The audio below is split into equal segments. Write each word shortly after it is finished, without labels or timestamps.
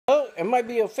it might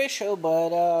be official, but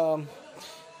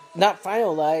not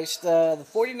finalized. The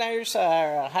 49ers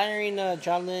are hiring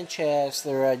John Lynch as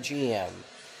their GM.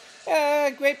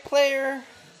 Great player,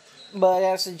 but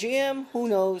as a GM, who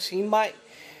knows?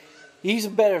 He's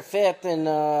a better fit than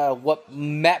what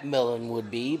Matt Millen would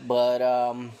be. But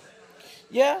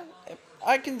yeah,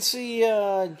 I can see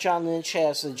John Lynch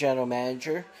as the general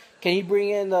manager. Can he bring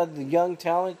in the young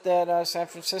talent that San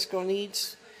Francisco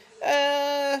needs?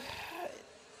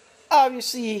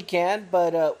 Obviously he can,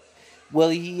 but will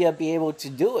he be able to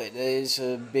do it is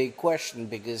a big question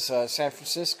because San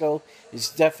Francisco is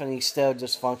definitely still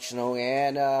dysfunctional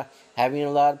and having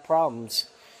a lot of problems,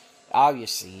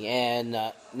 obviously.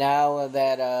 And now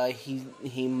that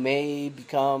he may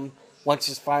become, once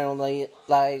it's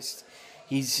finalized,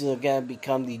 he's going to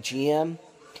become the GM.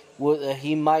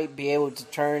 He might be able to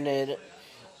turn it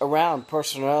around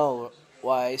personnel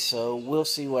wise, so we'll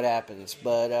see what happens.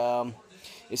 But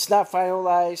it's not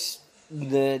finalized.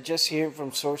 Just hearing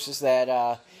from sources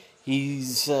that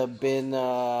he's been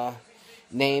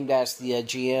named as the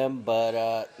GM,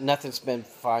 but nothing's been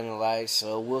finalized.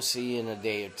 So we'll see in a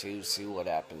day or two, see what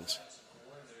happens.